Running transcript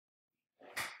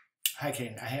Hi,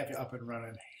 Kane. I have you up and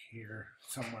running here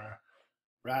somewhere,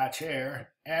 right here.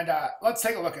 And let's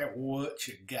take a look at what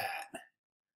you got.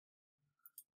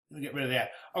 Let me get rid of that.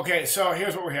 Okay, so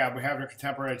here's what we have. We have your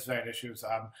contemporary design issues.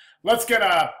 Let's get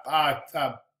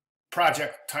a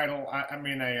project title. I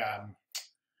mean a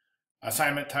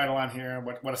assignment title on here.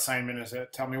 What assignment is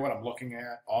it? Tell me what I'm looking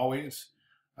at. Always.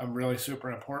 Really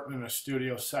super important in a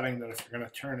studio setting that if you're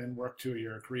going to turn in work to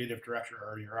your creative director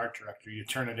or your art director, you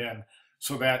turn it in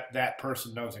so that that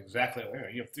person knows exactly.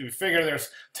 You figure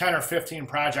there's 10 or 15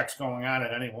 projects going on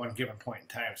at any one given point in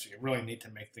time, so you really need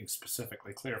to make things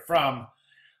specifically clear from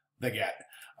the get.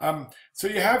 So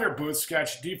you have your booth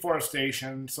sketch,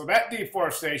 deforestation. So that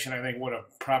deforestation, I think, would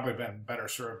have probably been better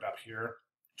served up here,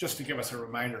 just to give us a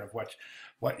reminder of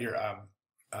what your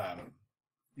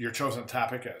chosen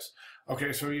topic is.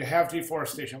 Okay, so you have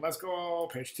deforestation. Let's go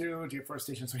page 2,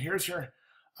 deforestation. So here's your,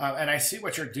 and I see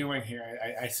what you're doing here.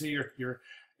 I see your,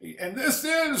 and this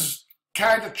is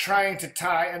kind of trying to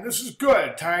tie, and this is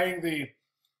good, tying the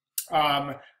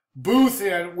booth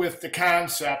in with the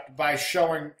concept by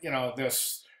showing,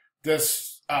 this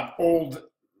old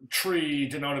tree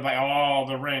denoted by all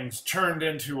the rings turned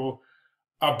into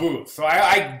a booth. So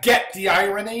I get the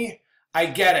irony. I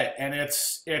get it, and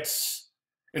it's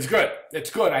good. It's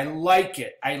good. I like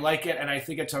it. I like it, and I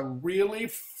think it's a really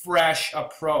fresh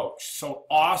approach. So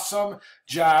awesome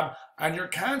job on your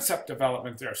concept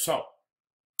development there. So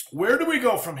where do we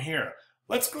go from here?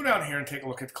 Let's go down here and take a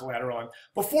look at collateral. And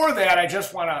before that, I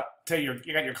just want to tell you,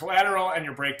 you got your collateral and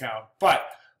your breakdown, but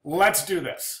let's do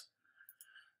this.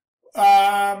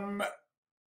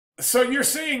 So you're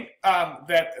seeing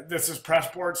that this is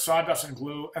pressboard, sawdust, and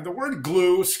glue. And the word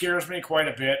glue scares me quite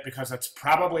a bit because it's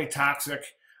probably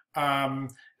toxic.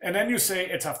 And then you say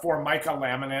it's a Formica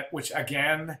laminate, which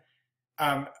again,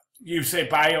 you say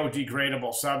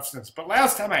biodegradable substance. But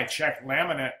last time I checked,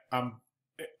 laminate,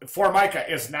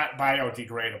 Formica is not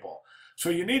biodegradable. So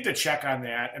you need to check on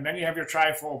that. And then you have your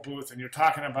trifold booth, and you're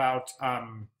talking about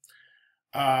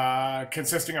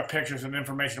consisting of pictures and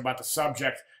information about the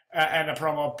subject and a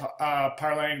promo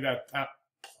parlaying that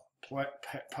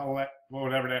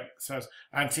whatever that says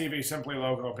on TV, simply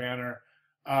logo banner.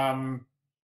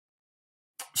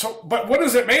 So, but what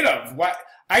is it made of? What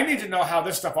I need to know how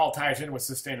this stuff all ties in with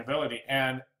sustainability.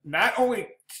 And not only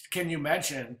can you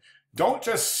mention, don't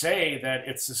just say that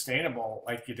it's sustainable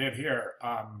like you did here.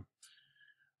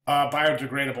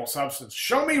 Biodegradable substance.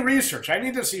 Show me research. I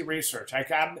need to see research.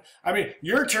 I mean,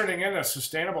 you're turning in a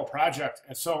sustainable project.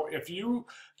 And so if you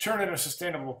turn in a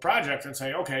sustainable project and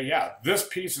say, okay, yeah, this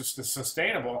piece is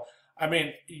sustainable, I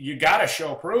mean, you got to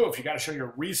show proof. You got to show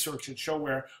your research and show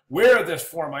where this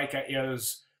Formica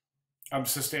is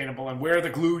sustainable and where the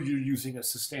glue you're using is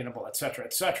sustainable, et cetera,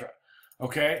 et cetera.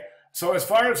 Okay? So as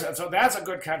far as, so that's a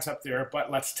good concept there,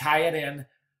 but let's tie it in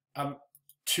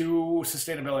to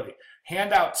sustainability.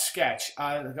 Handout sketch.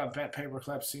 Paper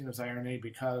clip seen as irony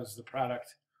because the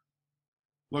product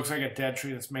looks like a dead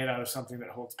tree that's made out of something that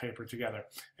holds paper together.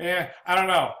 I don't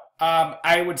know.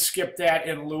 I would skip that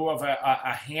in lieu of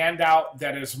a handout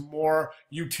that is more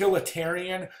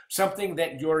utilitarian, something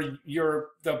that the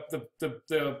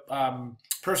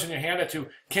person you hand it to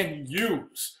can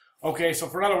use. Okay, so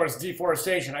in other words,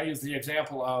 deforestation. I use the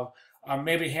example of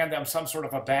maybe hand them some sort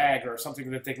of a bag or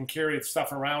something that they can carry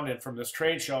stuff around in from this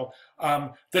trade show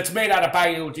that's made out of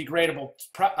biodegradable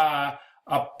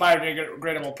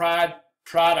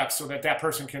products so that that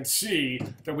person can see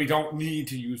that we don't need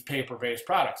to use paper-based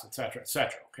products, et cetera, et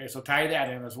cetera. Okay, so tie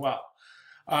that in as well.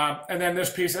 And then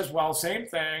this piece as well, same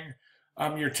thing.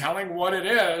 You're telling what it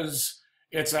is.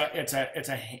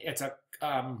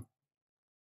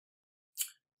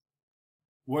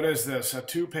 What is this? A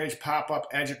 2-page pop-up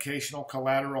educational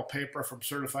collateral paper from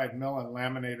Certified Mill and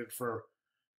laminated for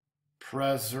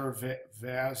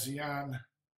preservation.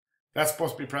 That's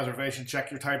supposed to be preservation. Check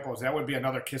your typos. That would be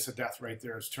another kiss of death right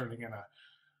there, is turning in a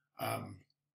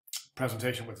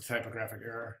presentation with a typographic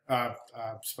error,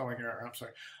 spelling error, I'm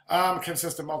sorry.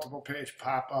 Consists of multiple page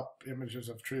pop-up images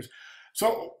of trees.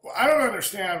 So I don't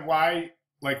understand why.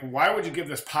 Like, why would you give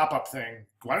this pop-up thing?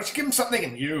 Why don't you give them something they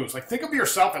can use? Like, think of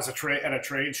yourself as at a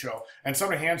trade show, and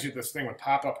somebody hands you this thing with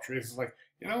pop-up trees. It's like,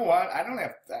 you know what? I don't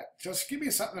have that. Just give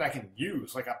me something that I can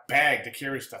use, like a bag to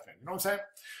carry stuff in. You know what I'm saying?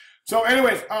 So,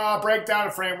 anyways, breakdown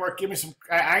and framework. Give me some.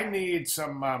 I need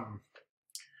some.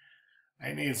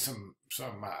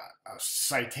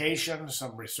 Citations,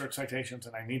 some research citations,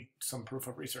 and I need some proof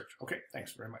of research. Okay,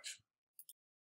 thanks very much.